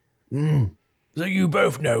So you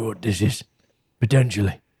both know what this is,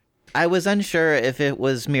 potentially. I was unsure if it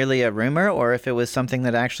was merely a rumor or if it was something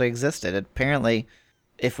that actually existed. Apparently,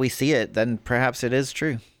 if we see it, then perhaps it is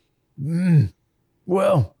true.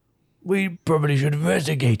 Well, we probably should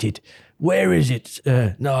investigate it. Where is it,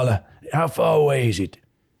 Nala? How far away is it?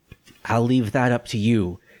 I'll leave that up to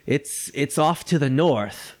you. It's off to the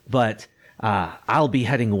north, but I'll be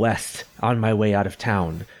heading west on my way out of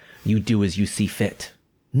town. You do as you see fit.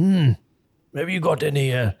 Have you got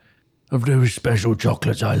any of those special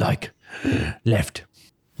chocolates I like left?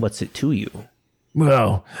 What's it to you?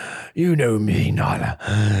 Well, you know me, Nala.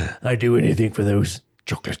 I do anything for those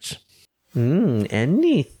chocolates.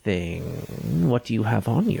 Anything. What do you have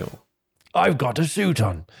on you? I've got a suit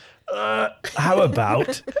on. How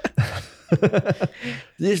about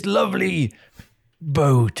this lovely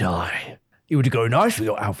bow tie? It would go nice with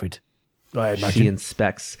your outfit, I imagine. She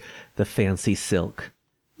inspects the fancy silk.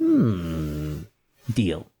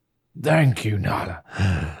 Deal. Thank you, Nala.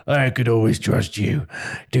 I could always trust you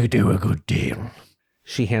to do a good deal.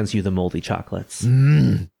 She hands you the moldy chocolates.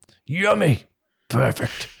 Yummy.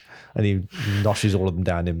 Perfect. And he noshes all of them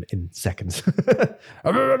down in seconds.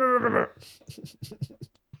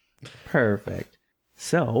 Perfect.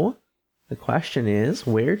 So, the question is,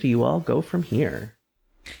 where do you all go from here?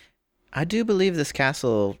 I do believe this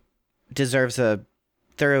castle deserves a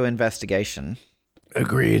thorough investigation.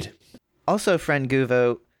 Agreed. Also, friend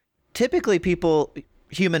Guvo, typically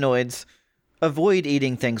humanoids, avoid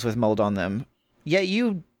eating things with mold on them. Yet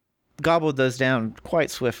you gobbled those down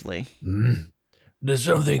quite swiftly. There's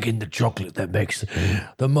something in the chocolate that makes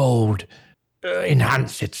the mold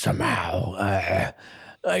enhance it somehow.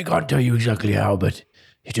 I can't tell you exactly how, but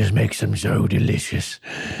it just makes them so delicious.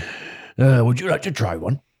 Would you like to try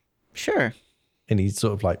one? Sure. And he's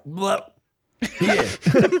sort of like, Well, here.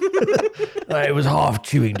 I was half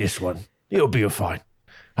chewing this one. You'll be fine.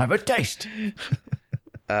 Have a taste.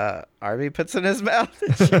 Arby puts in his mouth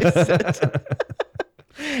and chews it.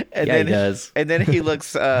 And Yeah, then he does. And then he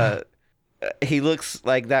looks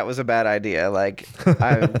like that was a bad idea. Like,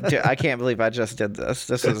 I can't believe I just did this.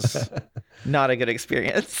 This is not a good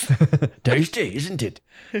experience. Tasty, isn't it?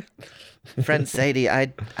 Friend Sadie,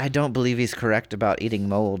 I don't believe he's correct about eating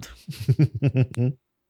mold.